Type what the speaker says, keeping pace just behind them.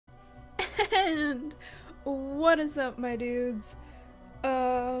And what is up, my dudes?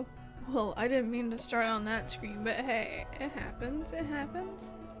 Well, I didn't mean to start on that screen, but hey, it happens, it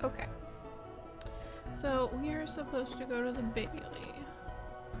happens. Okay. So, we are supposed to go to the Bailey.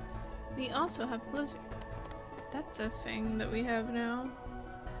 We also have Blizzard. That's a thing that we have now.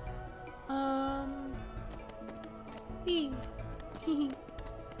 Hee.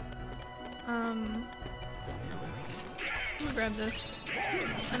 I'm gonna grab this,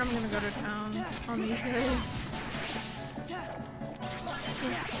 and I'm gonna go to town on these guys.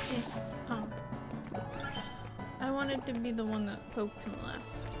 I wanted to be the one that poked him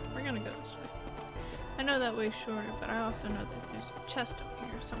last. We're gonna go this way. I know that way's shorter, but I also know that there's a chest over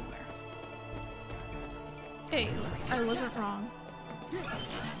here somewhere. Hey, look, I wasn't wrong.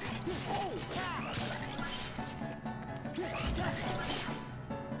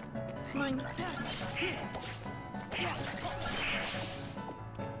 Come on.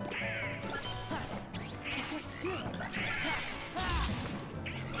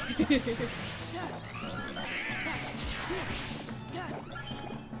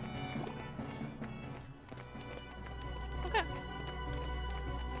 Okay.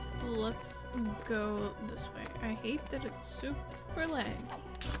 Let's go this way. I hate that it's super laggy.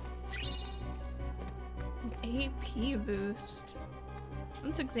 An AP boost.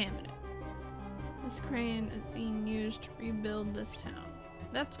 Let's examine it. This crane is being used to rebuild this town.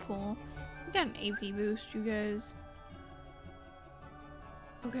 That's cool. We got an AP boost, you guys.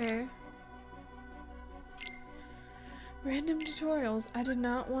 Okay. Random tutorials. I did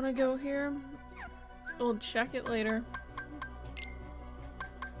not want to go here. We'll check it later.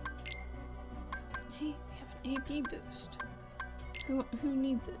 Hey, we have an AP boost. Who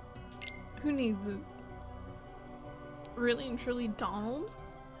needs it? Who needs it? Really and truly Donald?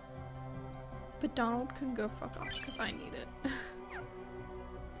 But Donald can go fuck off because I need it.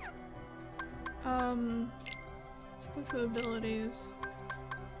 Let's go to abilities.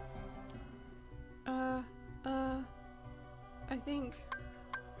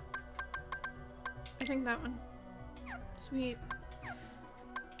 I think that one. Sweet.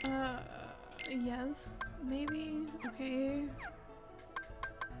 Yes, maybe? Okay.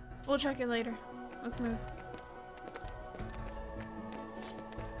 We'll check it later. Let's move.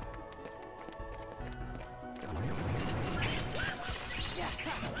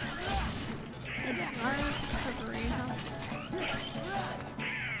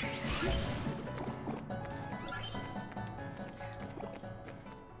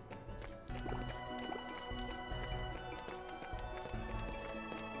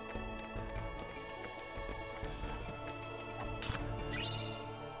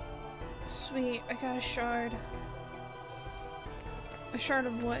 Sweet, I got a shard. A shard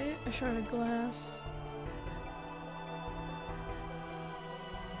of what? A shard of glass.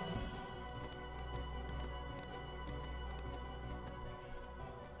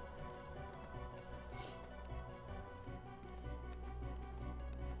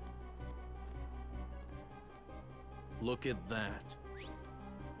 Look at that.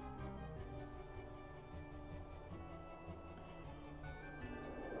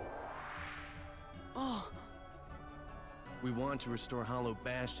 Oh! We want to restore Hollow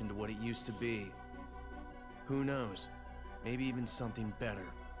Bastion to what it used to be. Who knows? Maybe even something better.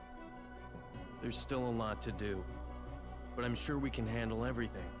 There's still a lot to do, but I'm sure we can handle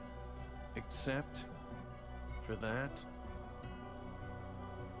everything. Except for that.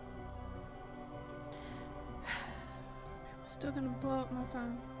 Still gonna blow up my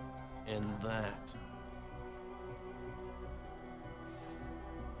phone. And that.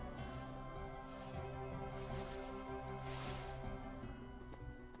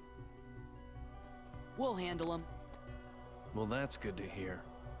 We'll handle him. Well, that's good to hear.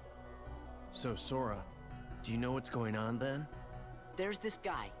 So, Sora, do you know what's going on then? There's this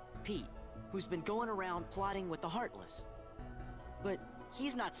guy, Pete, who's been going around plotting with the Heartless. But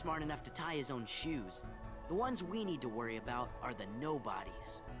he's not smart enough to tie his own shoes. The ones we need to worry about are the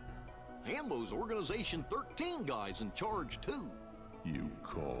nobodies. Hambo's Organization 13 guy's in charge, too. You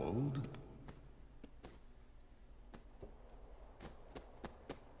called?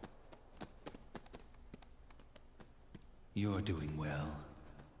 You're doing well.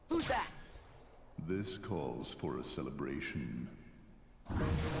 Who's that? This calls for a celebration.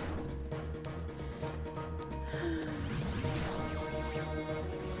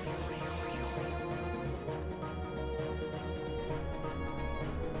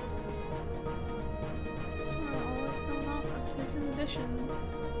 Ambitions.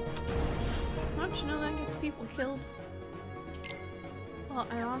 Don't you know that gets people killed? Well,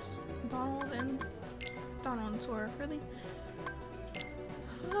 I lost Donald and Sora, really?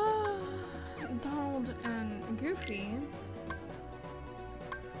 Donald and Goofy.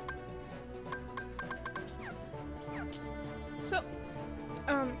 So,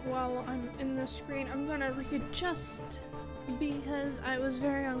 while I'm in the screen, I'm gonna readjust because I was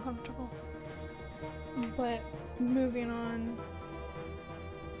very uncomfortable. But moving on.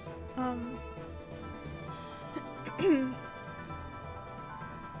 Okay.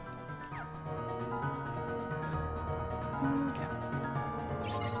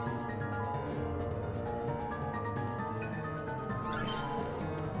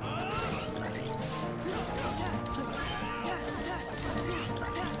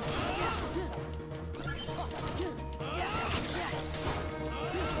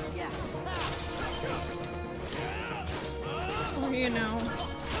 Or, you know,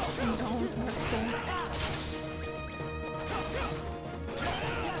 don't. That's cool.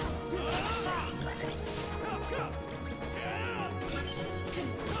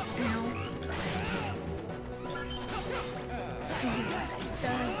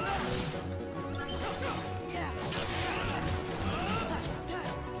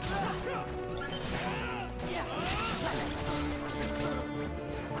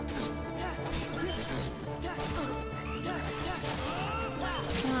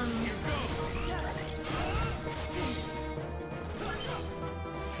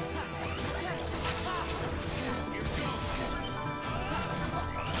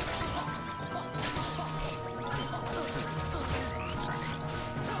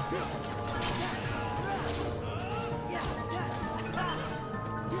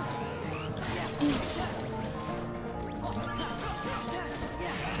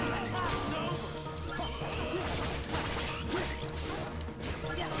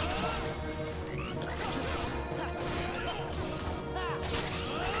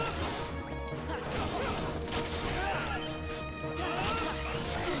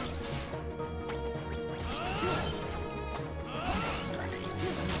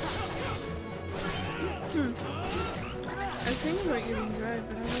 I was thinking about using drive,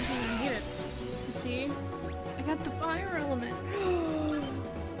 but I don't think I need it. See? I got the fire element.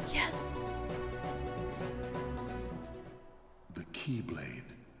 Yes! The Keyblade.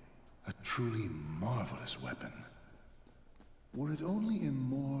 A truly marvelous weapon. Were it only in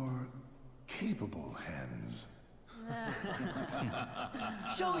more capable hands.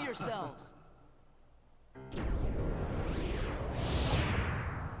 Show yourselves!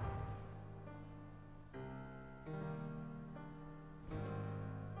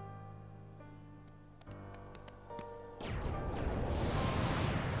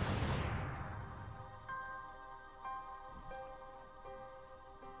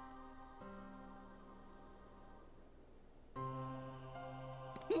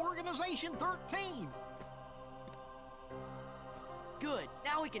 Organization 13! Good,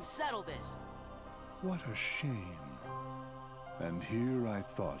 now we can settle this. What a shame. And here I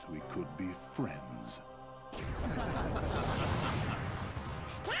thought we could be friends.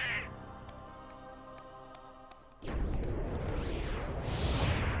 Stop!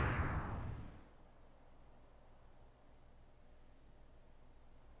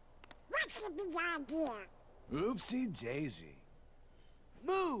 What's the big idea? Oopsie daisy.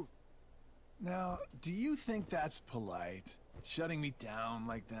 Move! Now, do you think that's polite? Shutting me down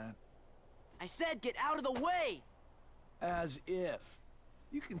like that? I said get out of the way! As if.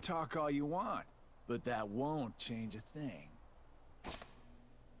 You can talk all you want, but that won't change a thing.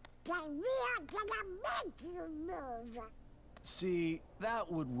 Then we are gonna make you move. See,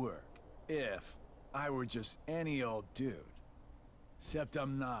 that would work if I were just any old dude. Except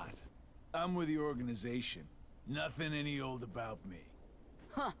I'm not. I'm with the organization. Nothing any old about me.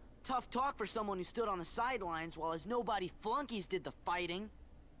 Huh, tough talk for someone who stood on the sidelines while his nobody flunkies did the fighting.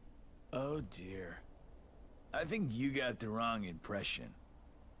 Oh dear. I think you got the wrong impression.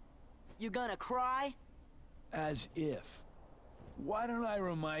 You gonna cry? As if. Why don't I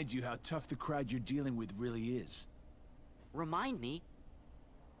remind you how tough the crowd you're dealing with really is? Remind me?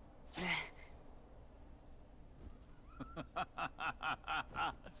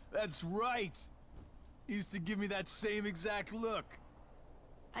 That's right! Used to give me that same exact look.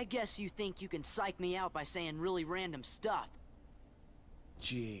 I guess you think you can psych me out by saying really random stuff.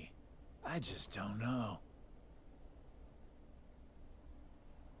 Gee, I just don't know.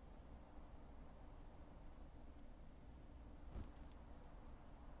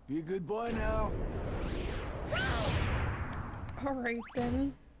 Be a good boy now. Alright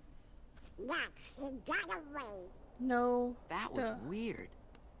then. That's he got away. No. That was weird.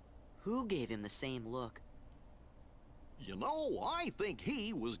 Who gave him the same look? You know, I think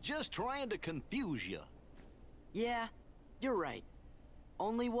he was just trying to confuse you. Yeah, you're right.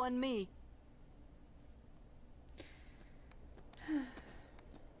 Only one me.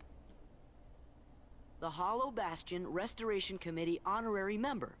 the Hollow Bastion Restoration Committee honorary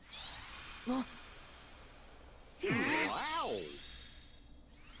member. Wow!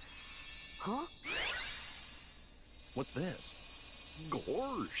 Huh? What's this?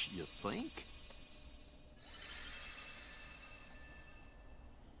 Gorge, you think?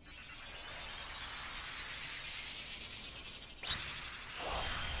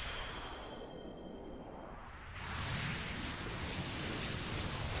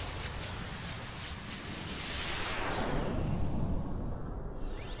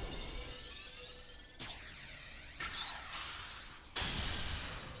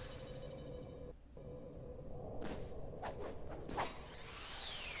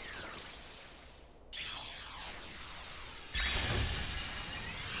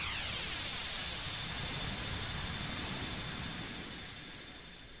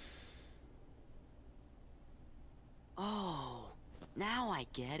 Now I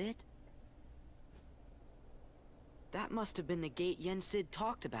get it. That must have been the gate Yen Sid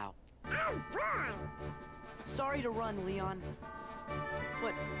talked about. Oh, boy! Sorry to run, Leon.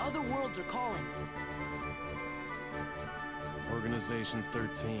 But other worlds are calling. Organization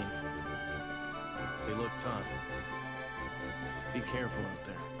 13. They look tough. Be careful out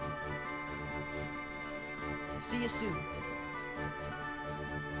there. See you soon.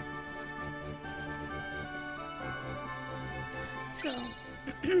 So,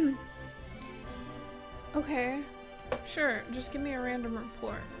 okay, sure, just give me a random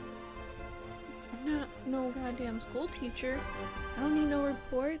report. I'm not no goddamn school teacher. I don't need no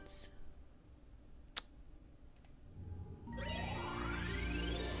reports.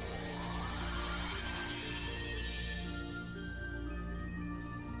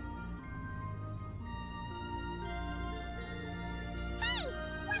 Hey!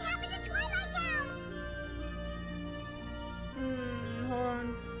 What happened to Twilight Town? Hold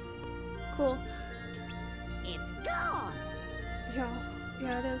on. Cool. It's gone!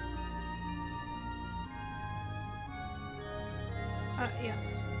 Yeah, it is. Yes.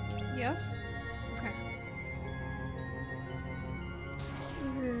 Yes? Okay.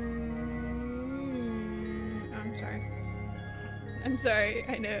 I'm sorry. I'm sorry,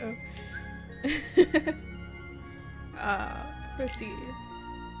 I know. Proceed.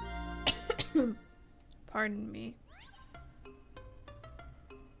 Pardon me.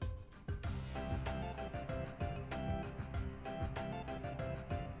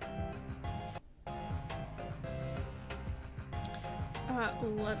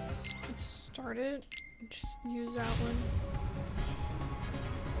 Let's start it. Just use that one.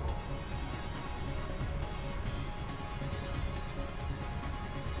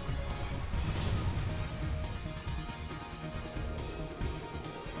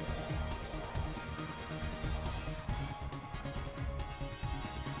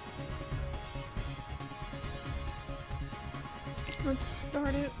 Let's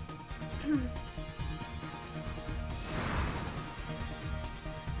start it.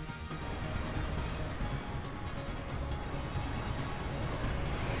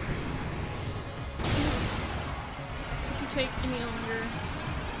 Take any longer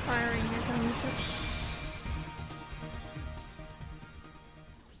firing your gunship.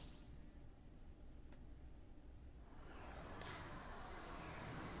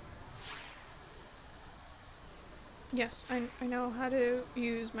 Yes, I know how to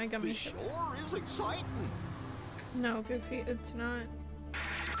use my gummy This ship. sure is exciting. No, Goofy, it's not.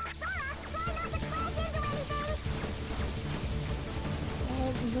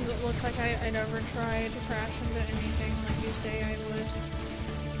 Well, does it look like I'd ever try to crash into anything like you say I would?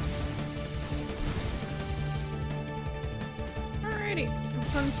 Alrighty,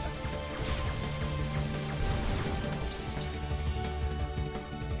 fun stuff.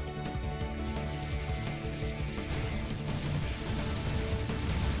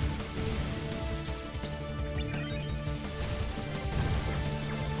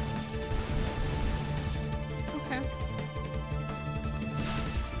 Okay.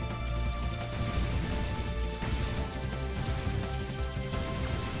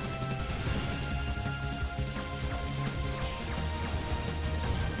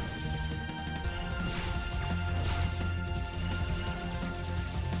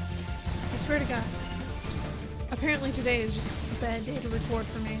 I swear to God. Apparently today is just a bad day to record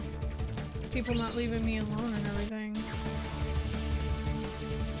for me. People not leaving me alone and everything.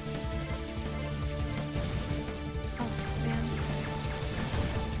 Oh, man.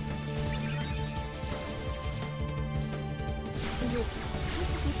 Yo.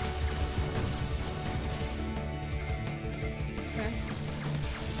 Okay.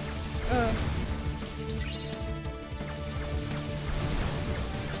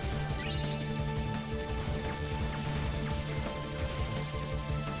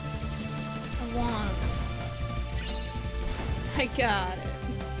 got it.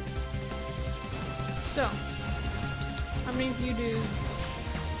 So, how many of you dudes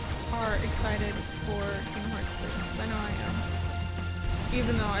are excited for Kingdom Hearts 3? 'Cause I know I am.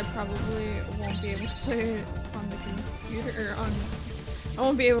 Even though I probably won't be able to play it on the computer, or on... I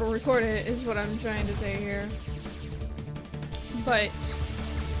won't be able to record it, is what I'm trying to say here. But...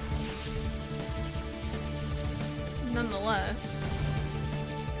 nonetheless,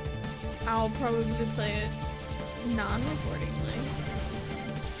 I'll probably play it non-recordingly.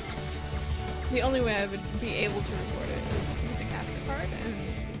 The only way I would be able to record it is with the capture card,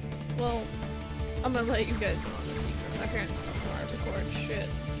 and, well, I'm gonna let you guys know on the secret. My parents don't know I record shit.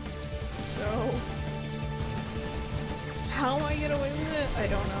 So, how I get away with it, I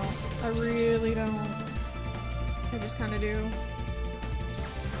don't know. I really don't. I just kinda do.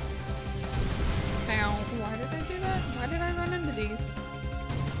 Now, why did I do that? Why did I run into these?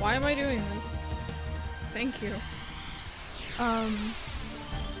 Why am I doing this? Thank you.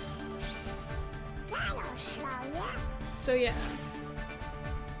 That'll show ya. So yeah.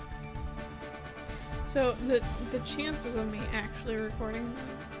 So the chances of me actually recording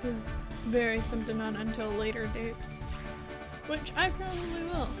that is very slim to none until later dates. Which I probably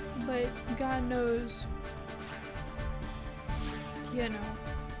will, but God knows, you know.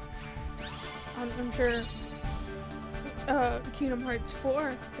 I'm sure Kingdom Hearts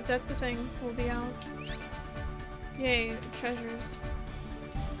 4, if that's a thing, will be out. Yay, treasures.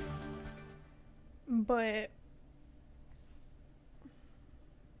 But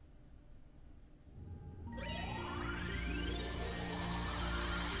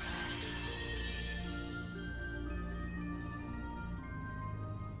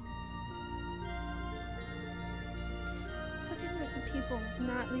fucking people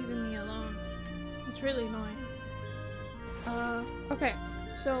not leaving me alone. It's really annoying. Okay,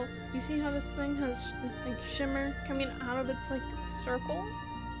 so you see how this thing has like shimmer coming out of its like circle?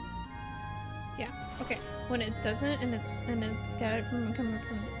 Yeah, okay. When it doesn't and it's scattered from coming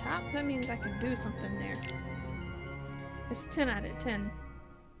from the top, that means I can do something there. It's 10 out of 10.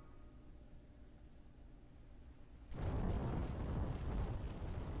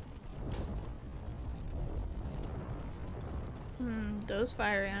 Those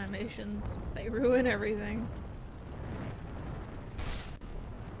fire animations, they ruin everything.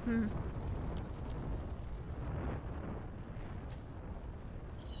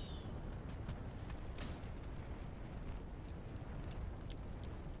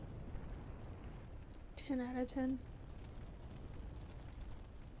 10 out of 10.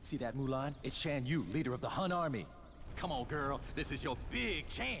 See that, Mulan? It's Shan Yu, leader of the Hun army. Come on, girl. This is your big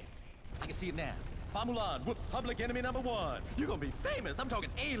chance. I can see it now. Fa Mulan whoops public enemy #1. You're gonna be famous. I'm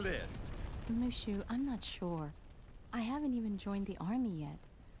talking A-list. Mushu, I'm not sure. I haven't even joined the army yet.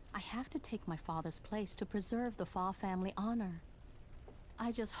 I have to take my father's place to preserve the Fa family honor.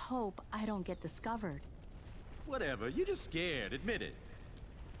 I just hope I don't get discovered. Whatever. You're just scared. Admit it.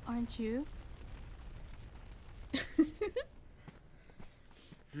 Aren't you?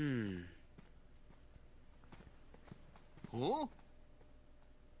 Huh?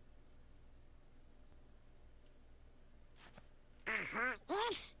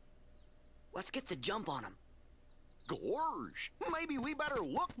 Let's get the jump on him. Gorge. Maybe we better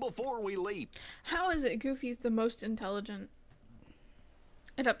look before we leap. How is it Goofy's the most intelligent?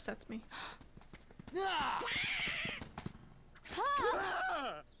 It upsets me.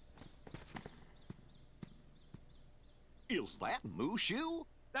 Is that Mushu?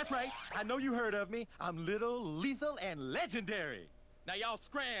 That's right. I know you heard of me. I'm little, lethal, and legendary. Now y'all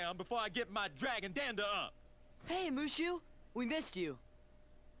scram before I get my dragon dander up. Hey, Mushu. We missed you.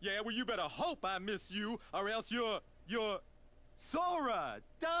 Yeah, well, you better hope I miss you, or else you're Sora,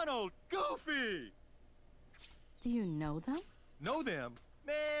 Donald, Goofy. Do you know them? Know them?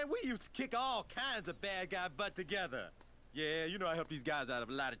 Man, we used to kick all kinds of bad guy butt together. Yeah, you know I help these guys out of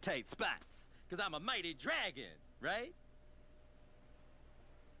a lot of tight spots, because I'm a mighty dragon, right?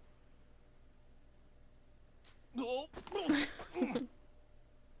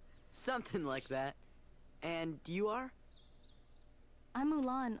 Something like that. And you are? I'm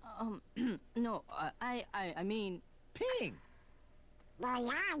Mulan. No, I mean... Ping!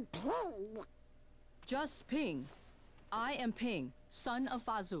 Mulan Ping. Just Ping. I am Ping, son of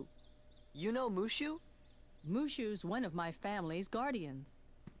Fazu. You know Mushu? Mushu's one of my family's guardians.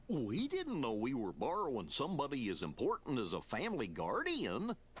 We didn't know we were borrowing somebody as important as a family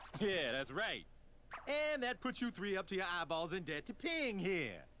guardian. Yeah, that's right. And that puts you three up to your eyeballs in debt to Ping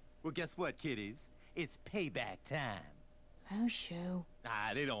here. Well, guess what, kiddies? It's payback time. Mushu.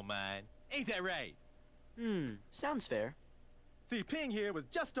 Ah, they don't mind. Ain't that right? Sounds fair. See, Ping here was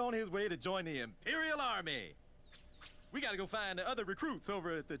just on his way to join the Imperial Army. We gotta go find the other recruits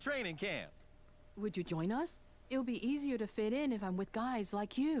over at the training camp. Would you join us? It'll be easier to fit in if I'm with guys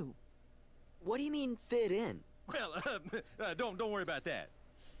like you. What do you mean, fit in? Well, don't worry about that.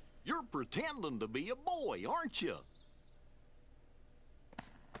 You're pretending to be a boy, aren't you?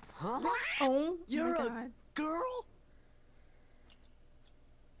 Huh? Oh You're my a god. girl?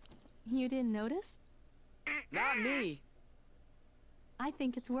 You didn't notice? Not me. I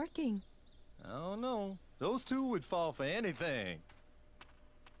think it's working. I don't know. Those two would fall for anything.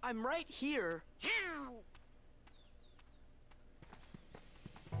 I'm right here.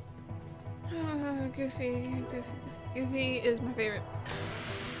 Goofy. Goofy is my favorite.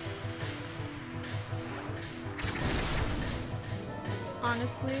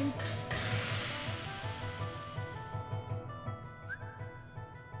 Honestly.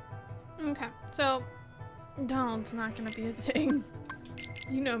 Okay, so Donald's not gonna be a thing.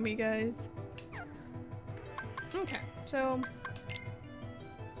 You know me, guys. Okay, so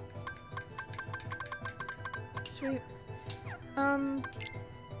sweet.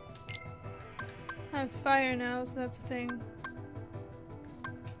 I have fire now, so that's a thing.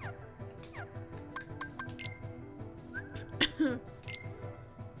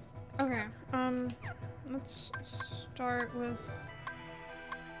 Okay, let's start with,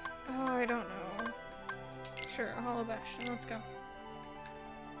 oh, I don't know. Sure, a Hollow Bastion, let's go.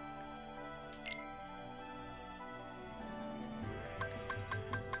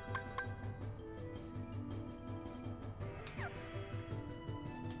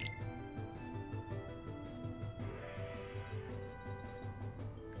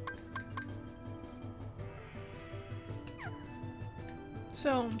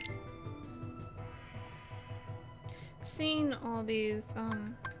 So, seeing all these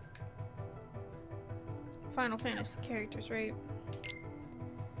Final Fantasy characters, right,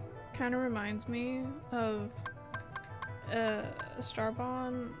 kind of reminds me of a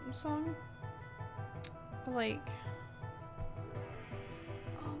Starbond song. Like,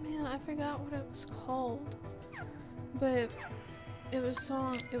 oh man, I forgot what it was called, but it was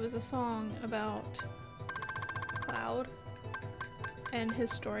a song about Cloud and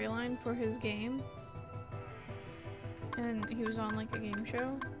his storyline for his game, and he was on like a game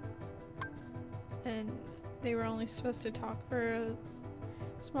show, and they were only supposed to talk for a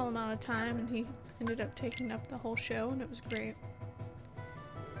small amount of time, and he ended up taking up the whole show, and it was great.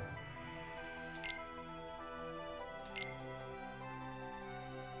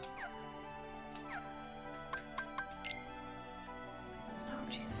 Oh,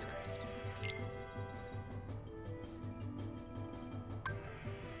 Jesus Christ.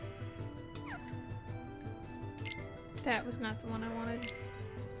 That was not the one I wanted.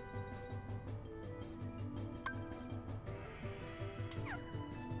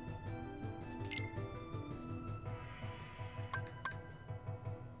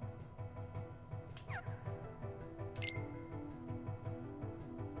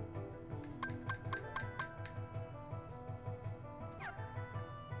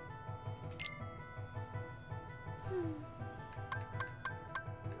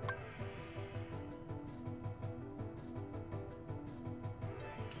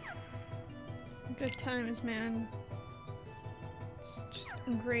 Good times, man. It's just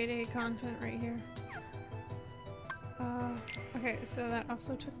grade A content right here. Okay, so that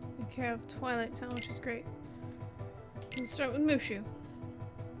also took care of Twilight Town, which is great. Let's start with Mushu.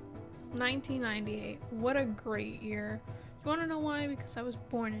 1998. What a great year. You wanna know why? Because I was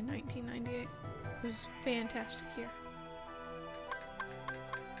born in 1998. It was a fantastic year.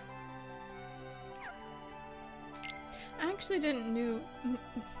 I actually didn't know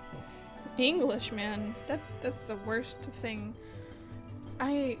English, man. That's the worst thing.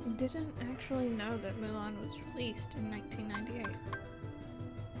 I didn't actually know that Mulan was released in 1998.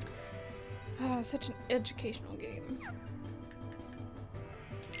 Oh, such an educational game.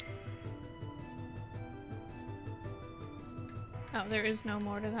 Oh, there is no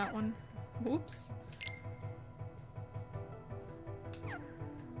more to that one. Whoops.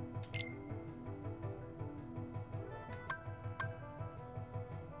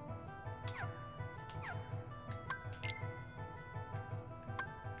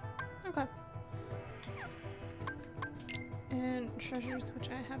 Okay. And treasures, which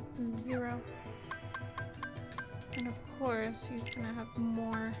I have 0. And of course, he's gonna have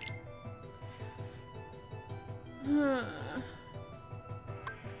more.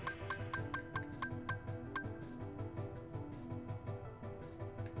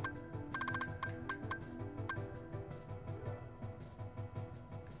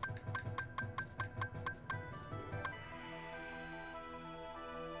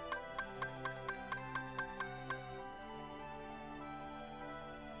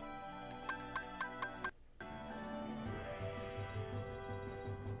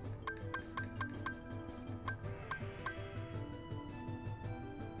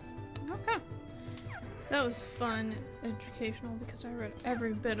 That was fun, educational, because I read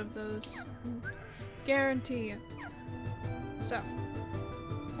every bit of those. Guarantee. So,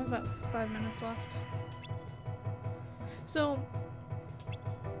 I have about 5 minutes left. So,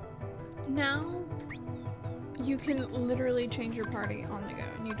 now you can literally change your party on the go,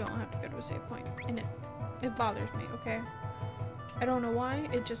 and you don't have to go to a save point. And it bothers me, okay? I don't know why,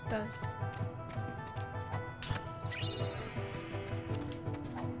 it just does.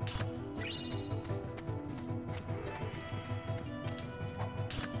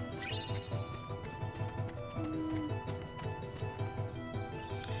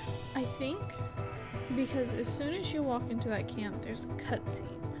 I think because as soon as you walk into that camp, there's a cutscene.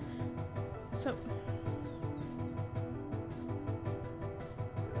 So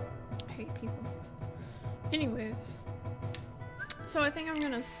I hate people. Anyways, so I think I'm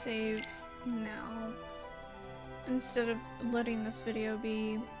gonna save now instead of letting this video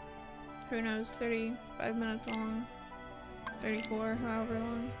be, who knows, 35 minutes long, 34, however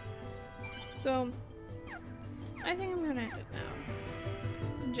long. So I think I'm gonna end it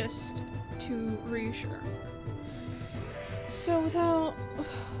now, just to reassure. So without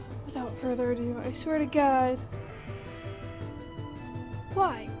further ado, I swear to God,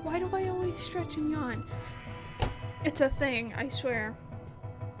 why do I always stretch and yawn? It's a thing, I swear.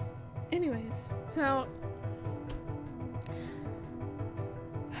 Anyways, so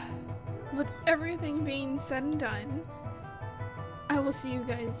with everything being said and done, I will see you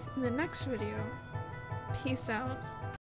guys in the next video. Peace out.